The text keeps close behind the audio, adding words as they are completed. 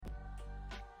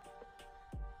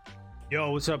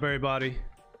Yo, what's up, everybody?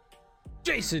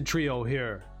 Jason Trio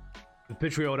here with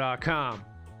Patrio.com.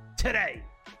 Today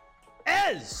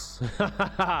is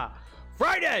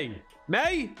Friday,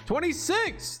 May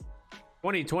 26th,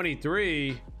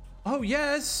 2023. Oh,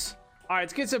 yes. All right,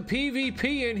 let's get some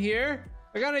PvP in here.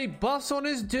 I got any buffs on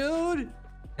this dude?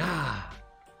 Nah.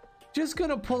 Just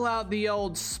gonna pull out the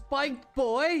old spiked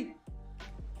boy.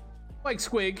 Spike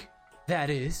squig, that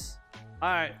is. All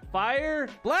right, fire,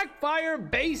 black fire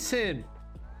basin.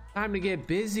 Time to get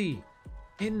busy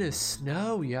in the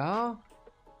snow, y'all.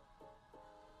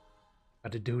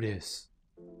 Got to do this.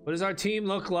 What does our team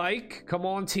look like? Come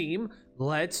on, team,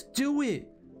 let's do it.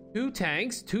 2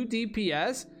 tanks, 2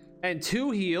 DPS, and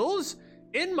 2 heals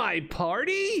in my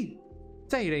party?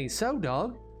 Say it ain't so,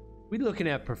 dog. We looking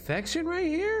at perfection right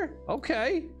here?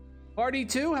 Okay. Party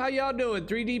 2, how y'all doing?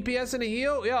 3 DPS and a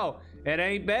heal? Yo, it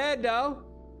ain't bad, though.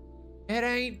 It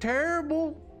ain't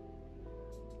terrible.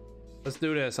 Let's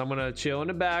do this. I'm gonna chill in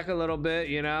the back a little bit,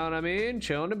 you know what I mean?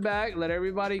 Chill in the back, let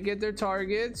everybody get their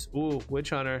targets. Ooh, Witch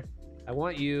Hunter, I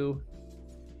want you.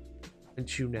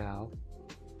 And you now.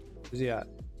 Where's he at?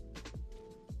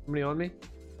 Somebody on me?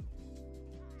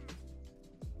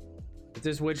 It's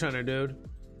this Witch Hunter, dude.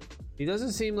 He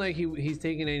doesn't seem like he's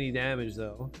taking any damage,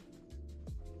 though.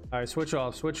 Alright, switch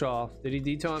off, switch off. Did he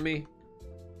detaunt me?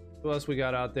 Who else we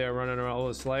got out there running around? Oh,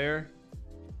 a Slayer.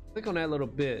 Click on that little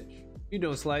bitch. You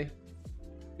doing, Slay?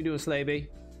 You doing, Slay B?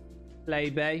 Slay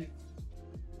Bay?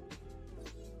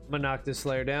 I'm gonna knock this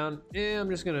Slayer down. Yeah, I'm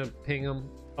just gonna ping him.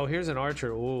 Oh, here's an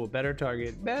archer. Ooh, better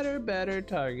target. Better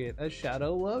target. A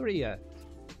Shadow Warrior.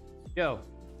 Yo,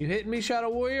 you hitting me, Shadow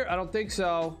Warrior? I don't think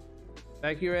so.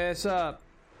 Back your ass up.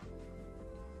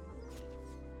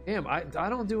 Damn, I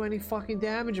don't do any fucking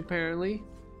damage, apparently.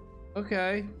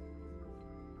 Okay.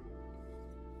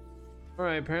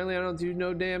 Alright, apparently I don't do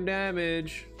no damn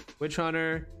damage. Witch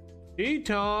Hunter.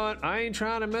 Detaunt. I ain't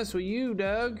trying to mess with you,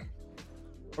 Doug.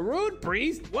 A rude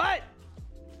priest? What?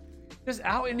 Just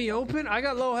out in the open? I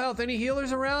got low health. Any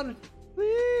healers around?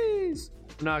 Please.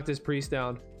 Knock this priest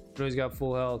down. I know he's got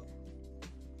full health.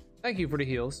 Thank you for the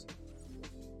heals.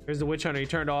 Here's the Witch Hunter. He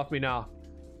turned off me now.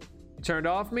 You turned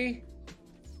off me?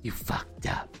 You fucked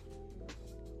up.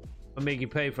 I'll make you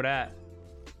pay for that.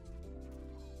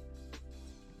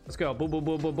 Let's go. Boom, boom,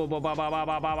 boom, boom, boom, boom, ba, ba, ba,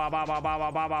 ba, ba, ba, ba, ba,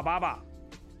 ba, ba, ba, ba, ba.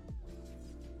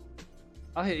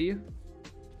 I'll hit you.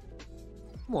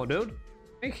 Come on, dude.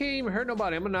 I can't even hurt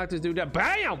nobody. I'm gonna knock this dude down.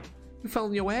 Bam! You fell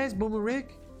on your ass, Boomer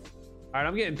Rick. All right,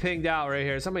 I'm getting pinged out right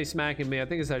here. Somebody's smacking me. I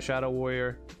think it's that Shadow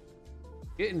Warrior.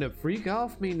 Getting the freak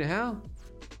off me now.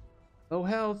 Low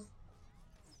health.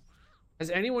 Has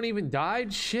anyone even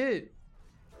died? Shit.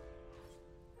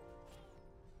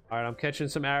 All right, I'm catching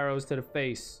some arrows to the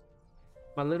face.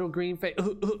 My little green face.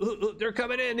 They're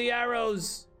coming in, the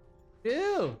arrows.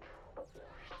 Ew.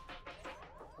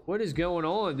 What is going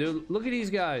on, dude? Look at these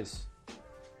guys.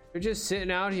 They're just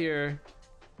sitting out here.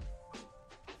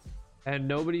 And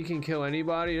nobody can kill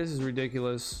anybody. This is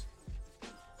ridiculous.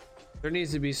 There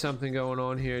needs to be something going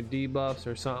on here. Debuffs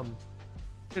or something.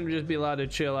 Shouldn't just be allowed to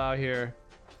chill out here.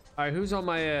 Alright, who's on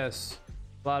my ass?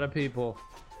 A lot of people.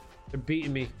 They're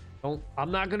beating me.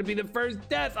 I'm not gonna be the first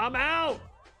death. I'm out.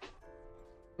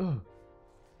 Ugh.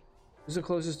 Who's the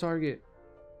closest target?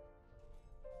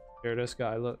 Here, this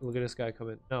guy. Look at this guy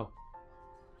coming. No.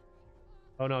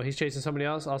 Oh no, he's chasing somebody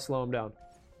else. I'll slow him down.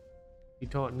 He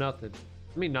taunt nothing.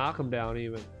 Let me knock him down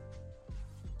even.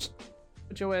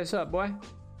 Put your ass up, boy.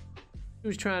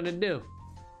 Who's trying to do?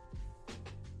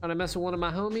 Trying to mess with one of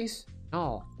my homies?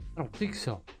 No, I don't think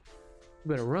so.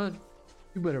 You better run.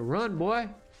 You better run, boy.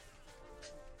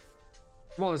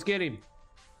 Come on, let's get him.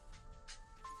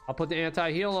 I'll put the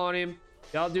anti-heal on him.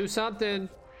 Y'all do something.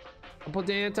 I'll put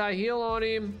the anti-heal on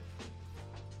him.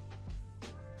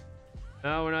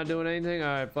 No, we're not doing anything?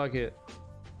 Alright, fuck it.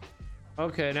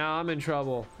 Okay, now I'm in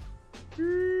trouble.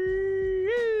 We're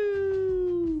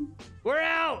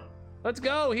out! Let's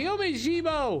go! Heal me,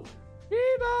 Shibo!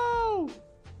 Shibo!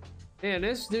 Man,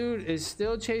 this dude is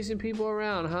still chasing people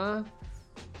around, huh?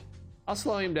 I'll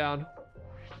slow him down.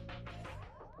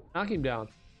 Knock him down.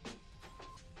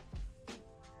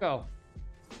 Go.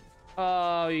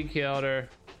 Oh, you killed her.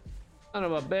 Son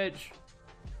of a bitch.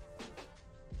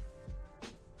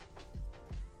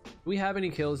 Do we have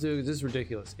any kills, dude? This is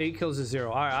ridiculous. 8 kills to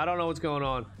 0. Alright, I don't know what's going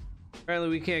on. Apparently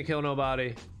we can't kill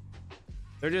nobody.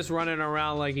 They're just running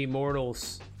around like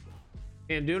immortals.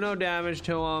 Can't do no damage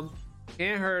to them.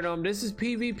 Can't hurt them. This is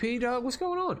PvP, dog. What's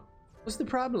going on? What's the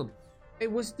problem? Hey,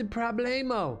 what's the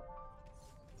problemo?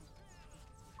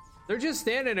 They're just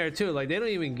standing there too. Like, they don't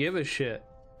even give a shit.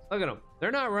 Look at them.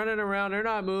 They're not running around. They're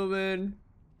not moving.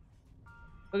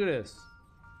 Look at this.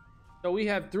 So we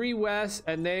have 3 West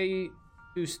and they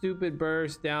do stupid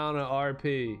burst down an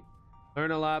RP.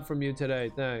 Learn a lot from you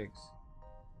today. Thanks.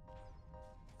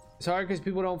 It's hard because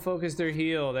people don't focus their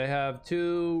heal. They have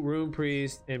 2 Rune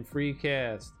Priests and free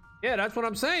cast. Yeah, that's what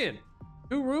I'm saying.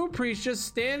 2 Rune Priests just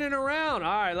standing around.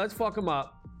 All right, let's fuck them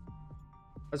up.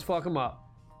 Let's fuck them up.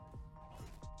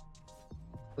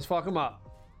 Let's fuck them up.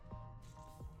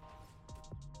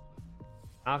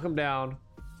 Knock them down.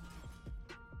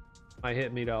 Might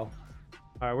hit me though.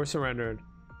 All right, we're surrendering.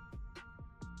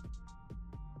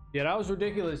 Yeah, that was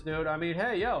ridiculous, dude. I mean,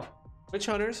 hey, yo, Witch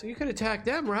Hunters, you could attack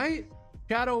them, right?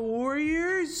 Shadow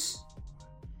Warriors,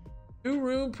 2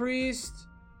 Rune Priests.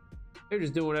 They're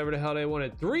just doing whatever the hell they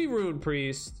wanted. 3 Rune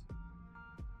Priests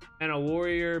and a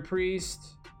Warrior Priest.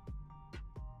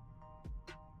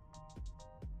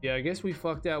 Yeah, I guess we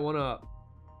fucked that one up.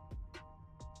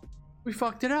 We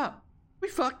fucked it up. We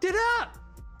fucked it up.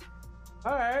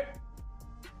 All right.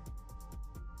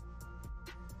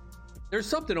 There's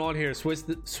something on here,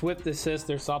 Swift Assist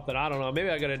or something. I don't know. Maybe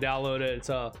I gotta download it. It's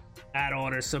a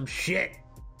add-on or some shit.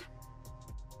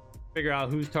 Figure out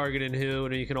who's targeting who,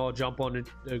 and then you can all jump on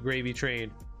the gravy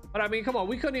train. But I mean, come on,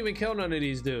 we couldn't even kill none of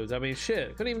these dudes. I mean,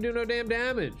 shit, couldn't even do no damn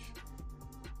damage.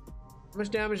 How much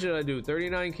damage did I do?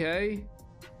 39k?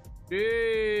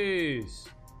 Jeez.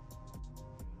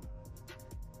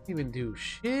 Didn't even do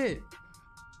shit.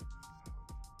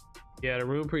 Yeah, the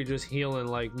Rune Priest just healing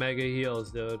like mega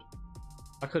heals, dude.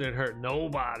 I couldn't hurt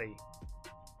nobody.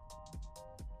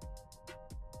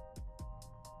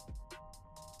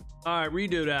 All right,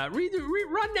 redo that.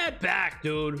 Run that back,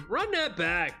 dude. Run that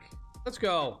back. Let's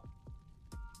go.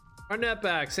 Run that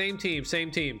back. Same team,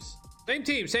 same teams. Same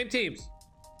teams, same teams.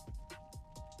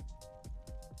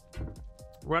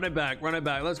 Run it back, run it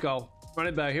back. Let's go. Run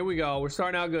it back. Here we go. We're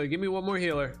starting out good. Give me one more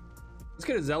healer. Let's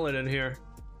get a zealot in here.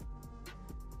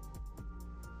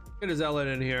 Get a zealot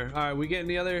in here. All right, we getting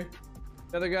the other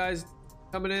guys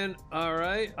coming in. All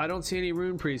right, I don't see any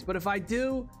Rune Priests, but if I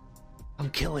do, I'm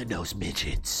killing those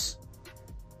midgets.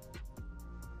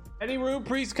 Any Rune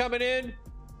Priests coming in?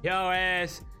 Yo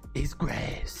ass is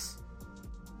grass.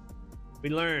 We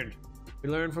learned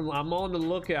from, I'm on the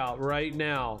lookout right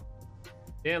now.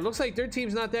 Yeah, it looks like their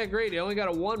team's not that great. They only got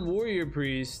a 1 Warrior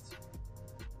Priest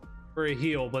for a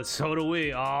heal, but so do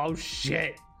we. Oh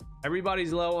shit,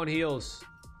 everybody's low on heals.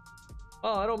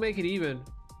 Oh, I don't make it even.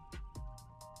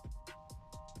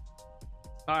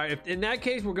 All right, if in that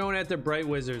case, we're going after Bright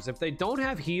Wizards. If they don't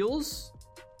have heals,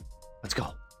 let's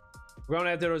go. We're going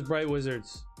after those Bright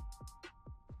Wizards.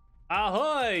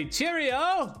 Ahoy,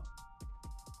 cheerio.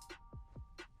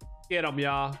 Get them,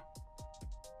 y'all.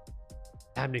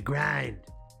 Time to grind.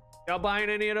 Y'all buying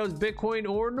any of those Bitcoin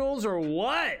ordinals or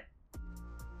what?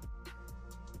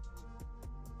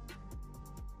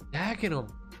 Attacking them.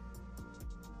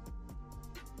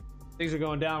 Things are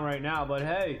going down right now, but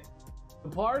hey, the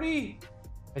party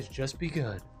has just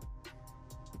begun.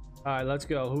 All right, let's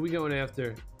go. Who we going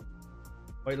after?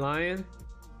 White Lion?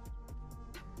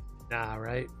 Nah,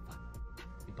 right?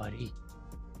 Hey, buddy.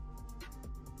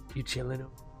 You chilling?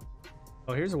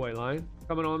 Oh, here's a White Lion.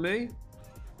 Coming on me?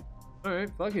 All right,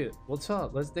 fuck it. What's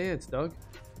up? Let's dance, Doug.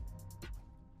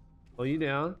 Pull you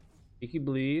down. Make you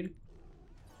bleed.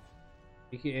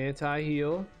 Make you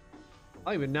anti-heal.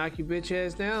 I'll even knock you bitch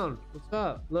ass down. What's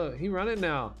up? Look, he running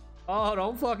now. Oh,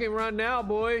 don't fucking run now,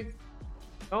 boy.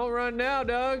 Don't run now,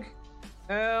 Doug.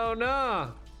 Hell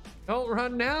nah. Don't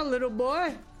run now, little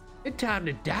boy. It's time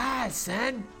to die,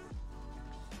 son.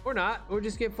 Or not. Or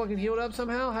just get fucking healed up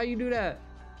somehow. How you do that?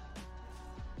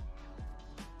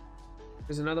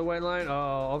 There's another White Line.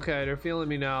 Oh, okay. They're feeling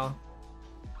me now.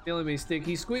 Feeling me,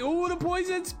 sticky squeak. Ooh, the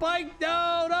poison spike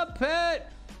down a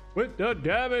pet with the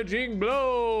damaging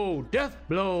blow. Death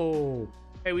blow.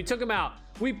 Hey, we took him out.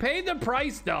 We paid the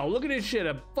price though. Look at this shit.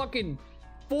 A fucking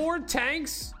 4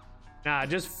 tanks. Nah,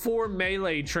 just 4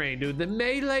 melee train, dude. The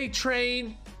melee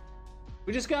train.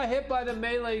 We just got hit by the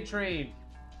melee train.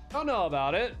 I don't know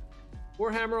about it.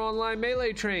 Warhammer Online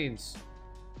melee trains.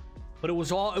 But it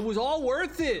was all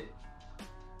worth it.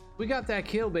 We got that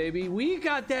kill, baby. We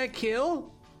got that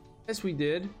kill. Yes, we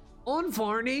did. On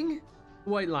Varning.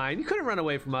 White Line. You couldn't run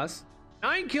away from us.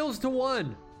 9 kills to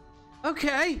 1.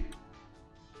 Okay.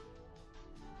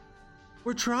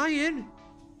 We're trying.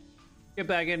 Get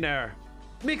back in there.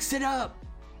 Mix it up.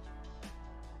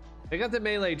 They got the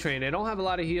melee train. They don't have a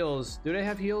lot of heals. Do they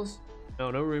have heals?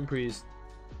 No, no Rune Priest.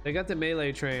 They got the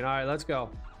melee train. All right, let's go.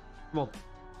 Come on.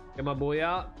 Get my boy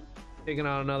out. Taking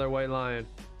out another White Lion.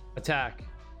 Attack.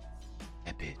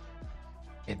 Epic.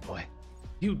 Dead boy.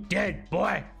 You dead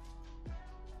boy.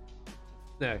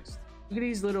 Next. Look at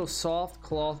these little soft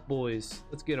cloth boys.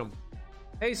 Let's get them.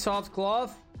 Hey, soft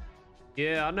cloth.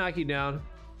 Yeah, I'll knock you down.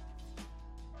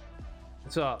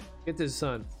 What's up? Get this,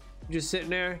 son. You just sitting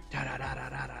there. Da, da, da, da,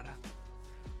 da, da.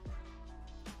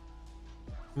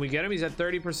 Can we get him? He's at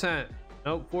 30%.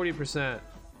 Nope, 40%.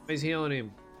 He's healing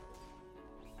him.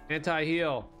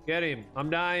 Anti-heal. Get him.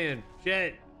 I'm dying.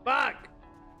 Shit. Fuck.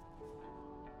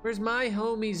 Where's my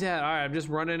homies at? All right, I'm just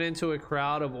running into a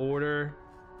crowd of order.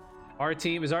 Our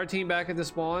team. Is our team back at the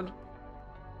spawn?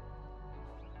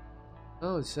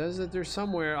 Oh, it says that they're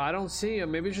somewhere. I don't see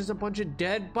them. Maybe it's just a bunch of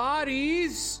dead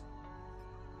bodies.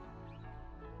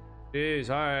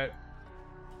 Jeez, all right.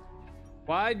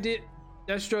 Why did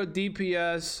Destro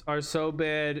DPS are so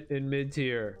bad in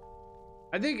mid-tier?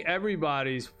 I think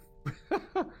everybody's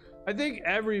I think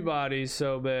everybody's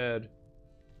so bad.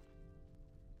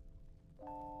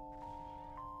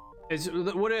 It's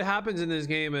what it happens in this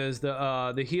game is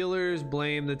the healers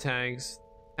blame the tanks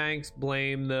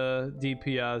blame the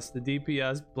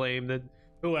DPS blame the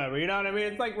whoever, you know what I mean?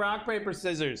 It's like rock paper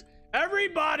scissors.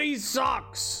 Everybody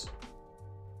sucks.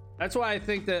 That's why I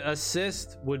think that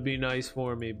assist would be nice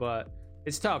for me, but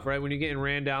it's tough, right? When you're getting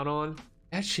ran down on,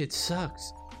 that shit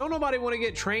sucks. Don't nobody want to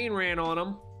get train ran on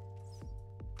them.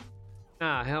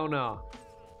 Nah, hell no.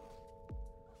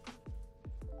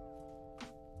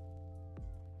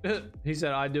 He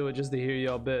said I do it just to hear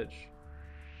y'all bitch.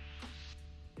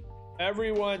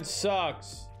 Everyone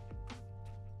sucks.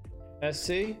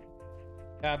 SC?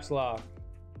 Caps lock.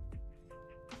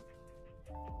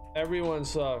 Everyone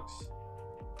sucks.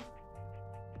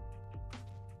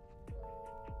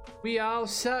 We all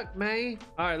suck, man.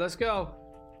 All right, let's go.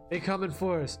 They coming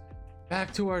for us.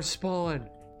 Back to our spawn.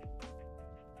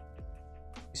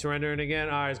 Surrendering again.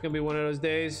 All right, it's gonna be one of those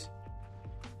days.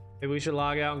 Maybe we should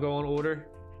log out and go on order.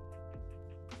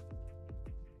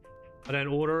 And then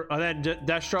order. And then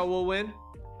Destro will win. Is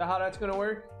that how that's gonna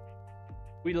work?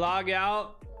 We log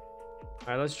out. All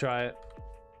right, let's try it.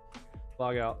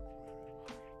 Log out.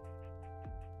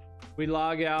 We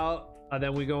log out, and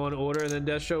then we go on order, and then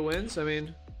Destro wins. I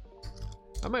mean,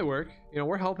 that might work. You know,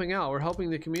 we're helping out. We're helping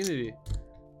the community.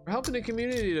 We're helping the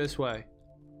community this way.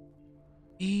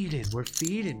 Feeding. We're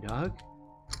feeding, dog.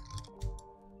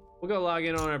 We'll go log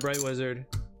in on our Bright Wizard.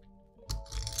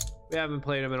 We haven't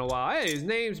played him in a while. Hey, his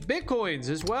name's Bitcoins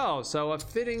as well. So a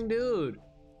fitting dude.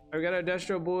 We got our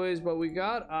Destro boys, but we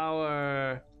got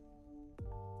our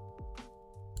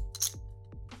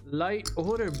light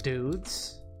order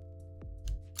dudes.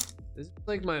 This is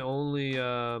like my only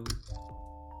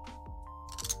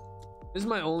this is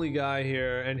my only guy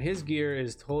here, and his gear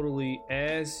is totally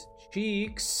ass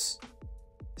cheeks.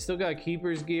 Still got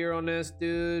keeper's gear on this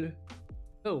dude.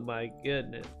 Oh my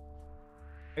goodness.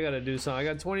 I gotta do something. I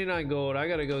got 29 gold. I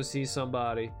gotta go see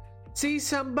somebody. See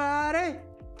somebody? I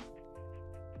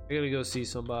gotta go see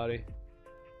somebody.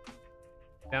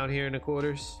 Down here in the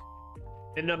quarters.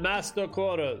 In the master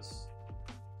quarters.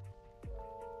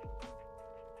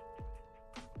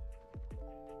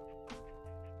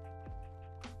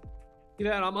 You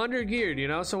know, I'm under geared, you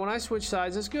know, so when I switch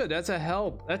sides, that's good. That's a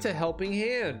help. That's a helping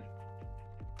hand.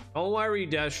 Don't worry,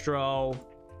 Destro.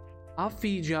 I'll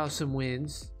feed y'all some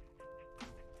wins.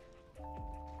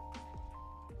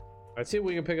 Let's see if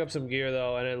we can pick up some gear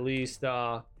though, and at least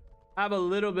have a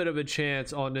little bit of a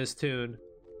chance on this tune.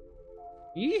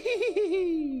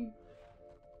 Yee-hee-hee-hee.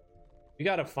 We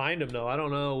gotta find him though. I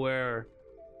don't know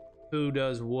who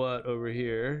does what over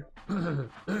here.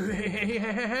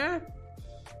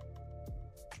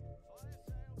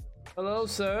 Hello,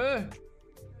 sir.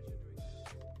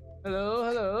 Hello,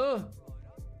 hello.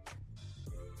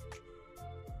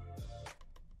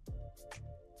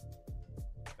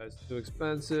 That's too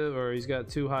expensive, or he's got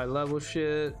too high level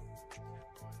shit.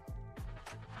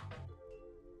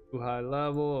 Too high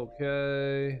level,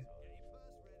 okay.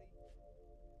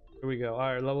 Here we go.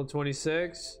 All right, level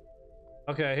 26.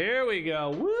 Okay, here we go.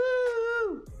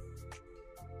 Woo!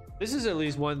 This is at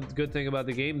least one good thing about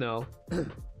the game, though.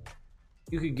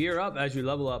 You can gear up as you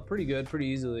level up pretty good, pretty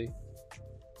easily.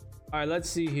 All right, let's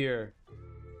see here.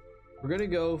 We're gonna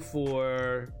go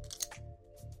for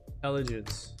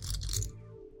intelligence.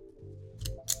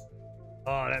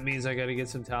 Oh, that means I gotta get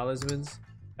some talismans.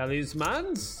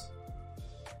 Talismans?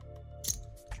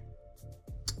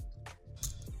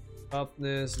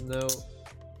 Toughness, no.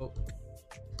 Oh.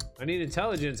 I need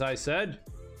intelligence, I said.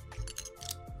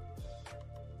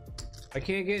 I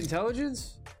can't get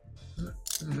intelligence?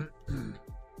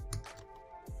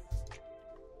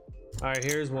 Alright,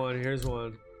 here's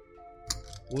one.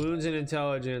 Wounds and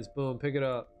intelligence. Boom, pick it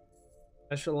up.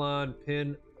 Echelon,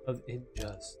 pin of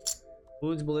injust.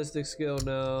 Wounds, ballistic skill,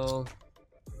 no.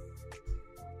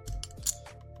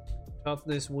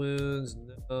 Toughness wounds,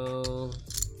 no.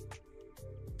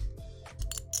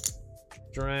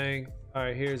 Strength. All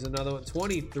right, here's another one.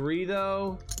 23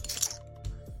 though.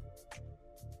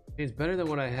 It's better than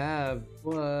what I have,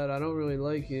 but I don't really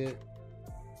like it.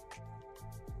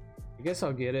 I guess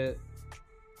I'll get it.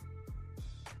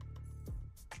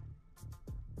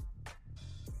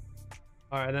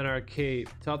 All right, then our cape.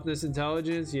 Toughness,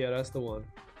 intelligence. Yeah, that's the one.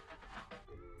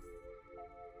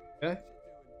 Okay.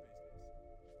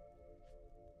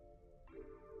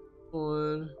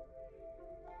 One.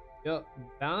 Yep.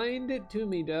 Bind it to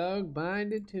me, dog.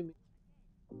 Bind it to me.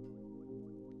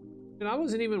 And I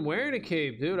wasn't even wearing a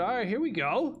cape, dude. All right, here we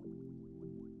go.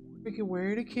 Freaking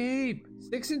wearing a cape.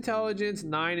 6 intelligence,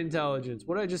 9 intelligence.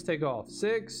 What did I just take off?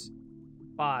 6,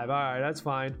 5. All right, that's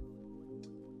fine.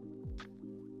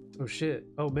 Oh shit.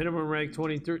 Oh, minimum rank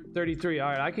 33. All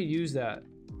right, I could use that.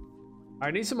 I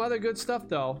need some other good stuff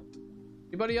though.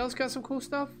 Anybody else got some cool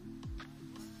stuff?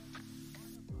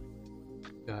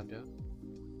 God damn.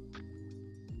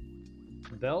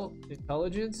 Belt,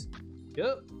 intelligence.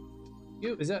 Yep.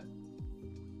 You is that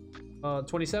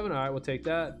 27? All right, we'll take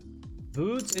that.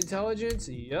 Boots, intelligence.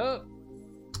 Yep.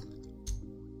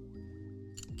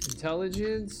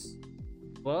 Intelligence.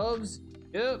 Gloves.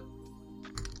 Yep.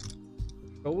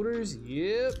 Shoulders.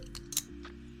 Yep.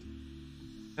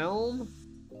 Helm.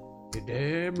 You're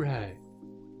damn right.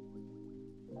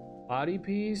 Body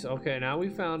piece. Okay, now we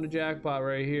found a jackpot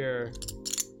right here.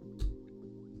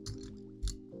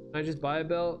 Can I just buy a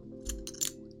belt?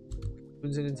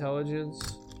 Wounds and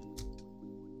intelligence.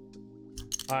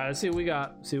 All right, let's see what we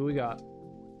got. See what we got.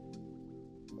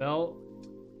 Belt,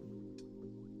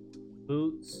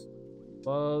 boots,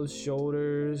 gloves,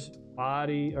 shoulders,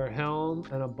 body or helm,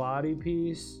 and a body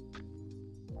piece.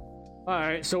 All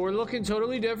right, so we're looking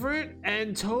totally different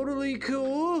and totally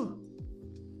cool.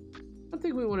 I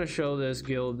think we want to show this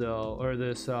guild though, or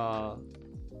this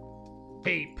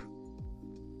cape,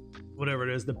 whatever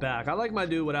it is, the back. I like my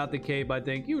dude without the cape. I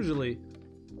think usually.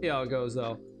 See how it goes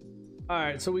though. All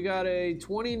right, so we got a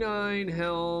 29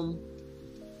 helm,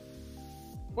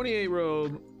 28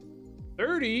 robe,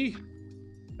 30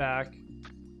 back,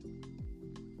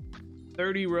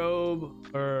 30 robe,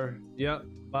 or yep,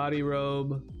 body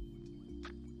robe,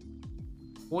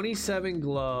 27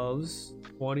 gloves,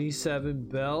 27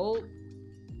 belt,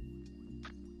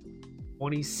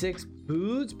 26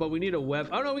 boots, but we need a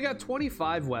weapon. Oh no, we got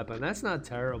 25 weapon. That's not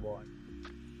terrible.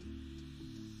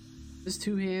 This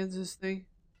 2 hands, this thing.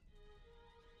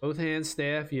 Both hands,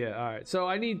 staff. Yeah, all right. So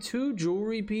I need 2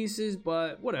 jewelry pieces,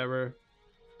 but whatever.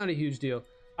 Not a huge deal.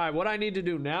 All right, what I need to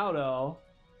do now, though,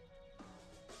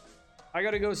 I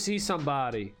gotta go see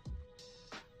somebody.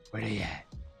 Where they at?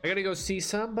 I gotta go see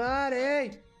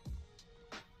somebody.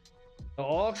 The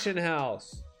auction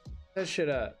house. Where's that shit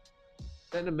at? Is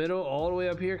that in the middle, all the way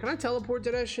up here? Can I teleport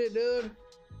to that shit, dude?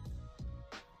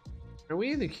 Are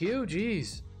we in the queue?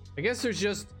 Jeez. I guess there's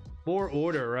just more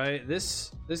order, right?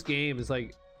 This game is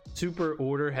like super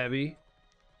order heavy.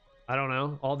 I don't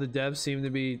know. All the devs seem to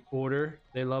be order.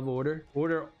 They love order.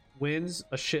 Order wins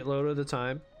a shitload of the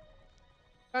time.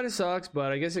 Kind of sucks,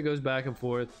 but I guess it goes back and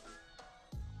forth.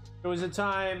 There was a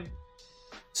time,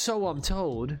 so I'm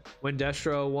told, when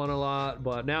Destro won a lot,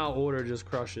 but now order just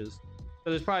crushes. So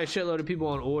there's probably a shitload of people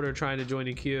on order trying to join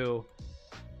the queue,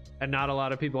 and not a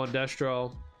lot of people on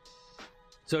Destro.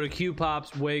 So the queue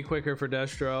pops way quicker for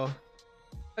Destro.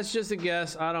 That's just a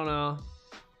guess. I don't know.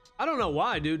 I don't know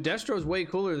why, dude. Destro's way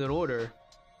cooler than order.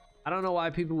 I don't know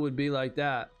why people would be like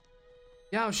that.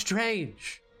 Yeah, how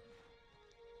strange.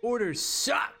 Order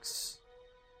sucks.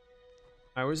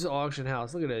 All right, where's the auction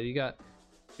house? Look at it. You got,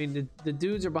 I mean, the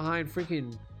dudes are behind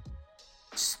freaking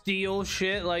steel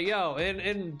shit. Like, yo,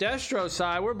 in Destro's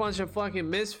side, we're a bunch of fucking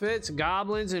misfits,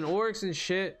 goblins, and orcs and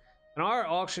shit. And our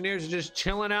auctioneers are just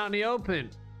chilling out in the open.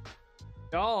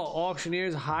 Y'all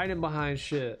auctioneers hiding behind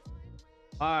shit.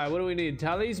 All right, what do we need?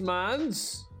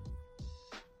 Talismans.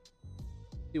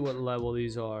 See what level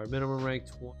these are. Minimum rank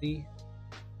 20.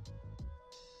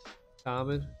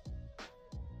 Common.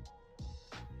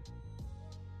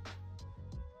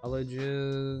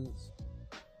 Intelligence.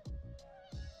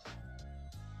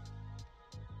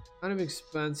 Kind of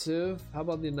expensive. How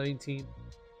about the 19?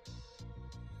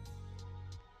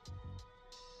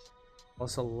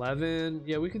 Plus 11.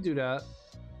 Yeah, we could do that.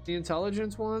 The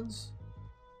intelligence ones.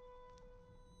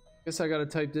 Guess I gotta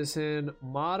type this in.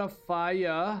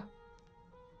 Modifier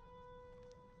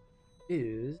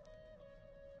is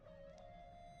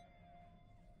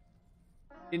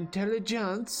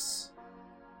intelligence.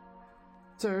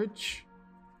 Search.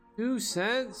 2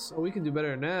 cents. Oh, we can do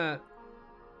better than that.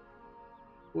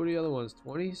 What are the other ones?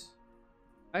 20s?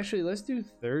 Actually, let's do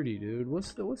 30, dude.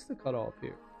 What's the cutoff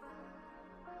here?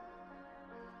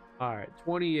 All right,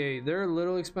 28. They're a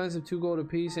little expensive, 2 gold a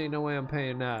piece. Ain't no way I'm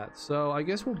paying that. So I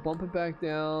guess we'll bump it back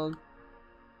down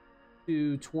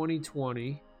to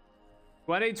 2020.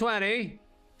 2020. And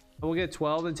we'll get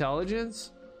 12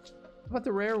 intelligence. How about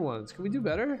the rare ones? Can we do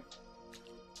better?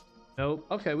 Nope.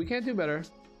 Okay, we can't do better.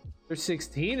 There's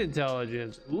 16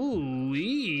 intelligence.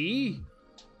 Ooh-wee.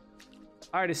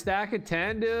 All right, a stack of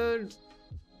 10, dude.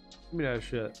 Give me that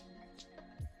shit.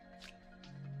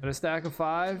 And a stack of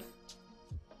 5.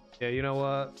 Yeah, you know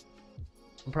what?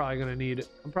 I'm probably gonna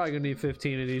need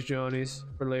 15 of these Jonies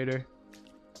for later.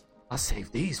 I'll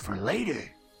save these for later.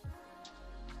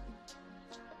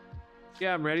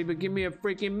 Yeah, I'm ready, but give me a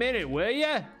freaking minute, will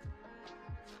ya?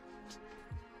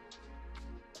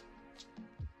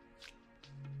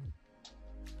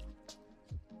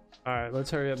 All right, let's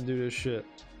hurry up and do this shit.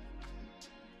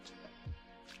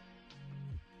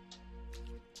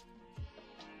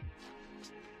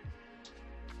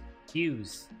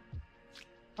 Use.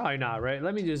 Probably not, right?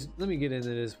 Let me get into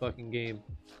this fucking game.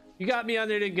 You got me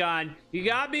under the gun. You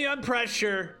got me on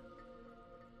pressure.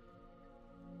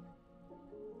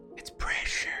 It's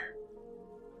pressure.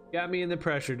 Got me in the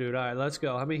pressure, dude. All right, let's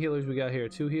go. How many healers we got here?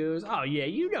 2 healers. Oh yeah,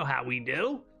 you know how we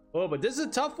do. Oh, but this is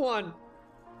a tough one.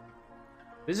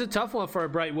 This is a tough one for a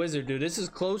bright wizard, dude. This is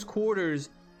close quarters,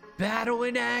 battle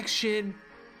in action,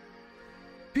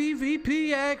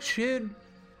 PvP action.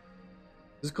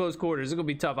 This is close quarters. This is gonna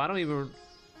be tough. I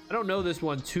don't know this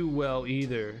one too well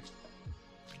either,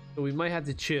 so we might have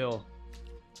to chill.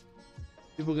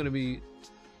 People are gonna be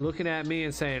looking at me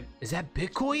and saying, "Is that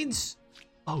bitcoins?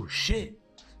 Oh shit,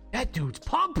 that dude's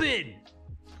pumping."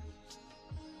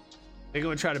 They're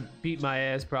gonna try to beat my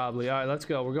ass probably. All right, let's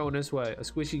go. We're going this way. A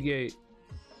squishy gate.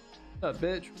 What's up,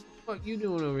 bitch? What the fuck you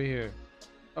doing over here?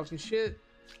 Talking shit?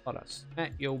 Thought I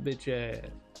smack your bitch ass.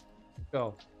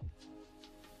 Go.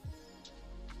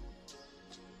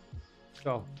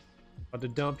 Go. About to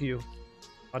dump you.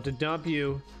 About to dump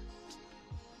you.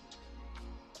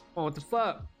 Oh, what the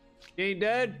fuck? You ain't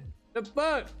dead? The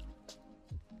fuck?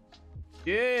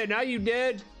 Yeah, now you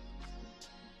dead.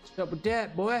 What's up with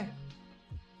that, boy?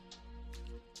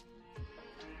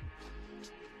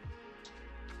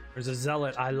 There's a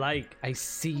zealot I like. I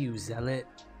see you, zealot.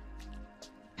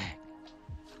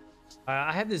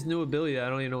 I have this new ability that I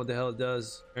don't even know what the hell it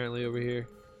does. Apparently over here.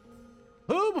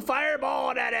 Boom! A fireball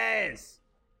on that ass!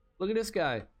 Look at this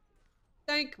guy.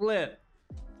 Stank lip.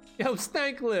 Yo,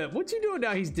 stank lip. What you doing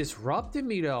now? He's disrupting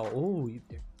me though. Oh, you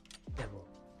devil.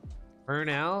 Burn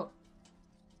out?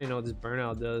 You know what this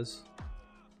burnout does.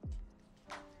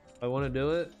 I want to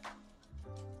do it.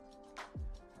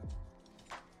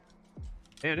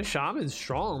 Man, this shaman's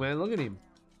strong, man. Look at him.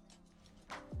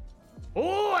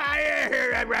 Oh,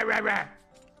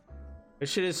 this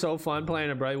shit is so fun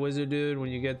playing a bright wizard, dude. When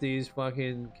you get these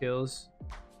fucking kills,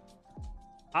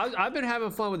 I've been having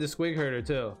fun with the squig herder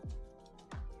too.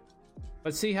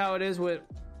 But see how it is with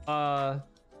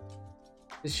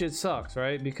this shit sucks,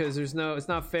 right? Because it's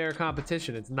not fair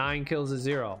competition. It's 9 kills to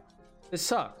 0. This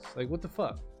sucks. Like, what the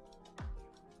fuck?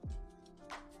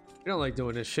 You don't like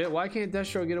doing this shit. Why can't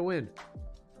Destro get a win?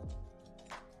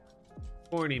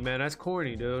 Corny, man. That's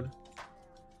corny, dude.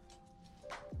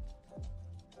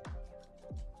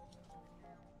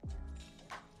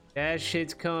 That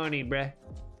shit's corny, bruh.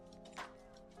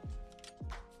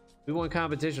 We want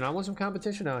competition. I want some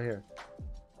competition out here.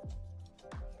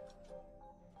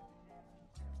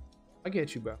 I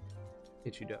get you, bro.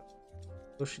 Get you, though.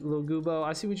 Little goobo.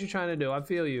 I see what you're trying to do. I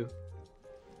feel you.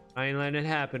 I ain't letting it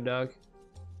happen, Doug.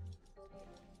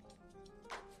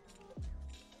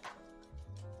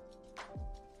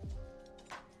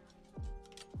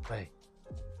 Wait.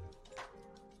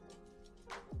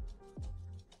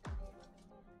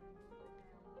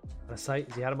 Out of sight?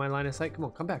 Is he out of my line of sight? Come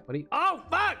on, come back, buddy. Oh,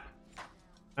 fuck!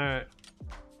 Alright.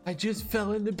 I just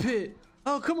fell in the pit.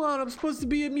 Oh, come on. I'm supposed to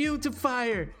be immune to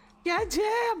fire. God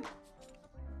damn!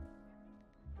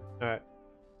 Alright.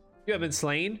 You have been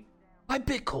slain by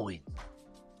Bitcoin.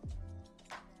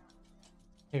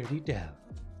 Tear you down.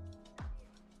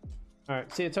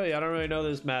 Alright, see, I tell you, I don't really know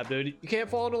this map, dude. You can't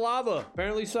fall into lava.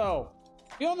 Apparently so.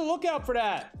 Be on the lookout for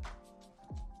that.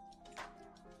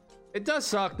 It does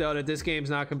suck, though, that this game's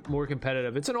not more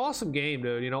competitive. It's an awesome game,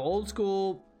 dude. You know, old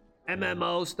school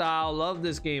MMO style. Love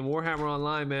this game. Warhammer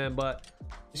Online, man. But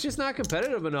it's just not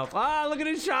competitive enough. Ah, look at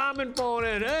this shaman phone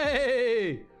in.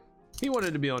 Hey! He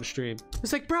wanted to be on stream.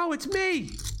 It's like, bro, it's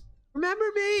me. Remember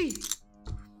me?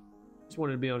 Just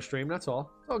wanted to be on stream. That's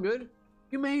all. It's all good.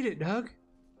 You made it, Doug.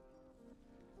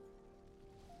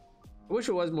 I wish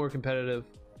it was more competitive.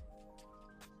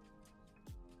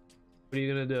 What are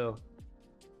you gonna do?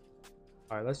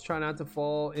 All right, let's try not to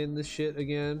fall in the shit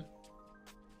again.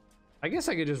 I guess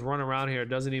I could just run around here. It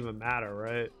doesn't even matter,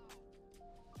 right?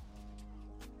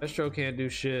 Destro can't do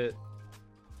shit.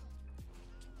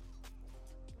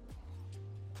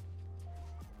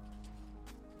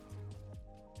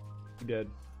 You dead.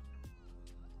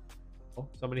 Oh,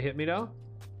 somebody hit me though?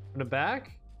 From the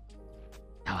back?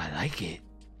 How I like it.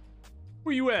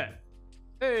 Where you at?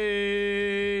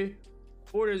 Hey!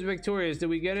 Orders victorious. Did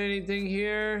we get anything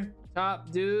here?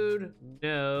 Top dude?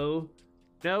 No.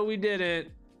 No, we didn't.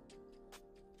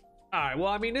 Alright, well,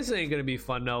 I mean, this ain't gonna be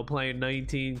fun though, playing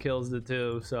 19 kills to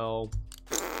 2, so.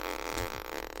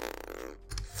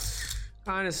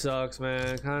 Kinda sucks,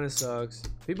 man. Kinda sucks.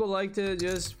 People like to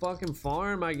just fucking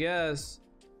farm, I guess.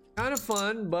 Kinda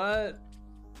fun, but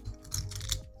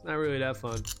it's not really that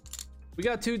fun. We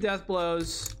got 2 death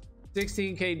blows,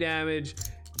 16k damage.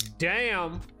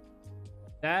 Damn!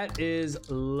 That is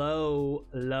low,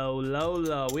 low, low,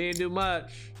 low. We ain't do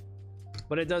much.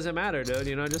 But it doesn't matter, dude.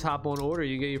 You know, just hop on order.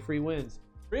 You get your free wins.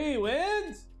 Free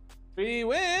wins? Free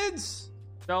wins!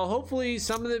 So hopefully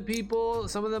some of the people,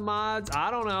 some of the mods,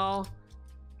 I don't know,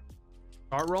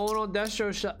 start rolling on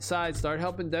Destro's side. Start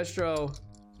helping Destro.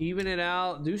 Even it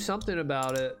out. Do something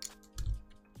about it.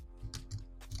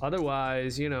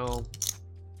 Otherwise, you know,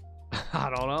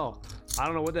 I don't know. I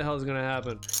don't know what the hell is going to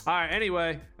happen. All right,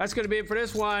 anyway, that's going to be it for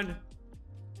this one.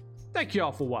 Thank you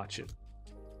all for watching.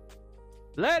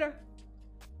 Later.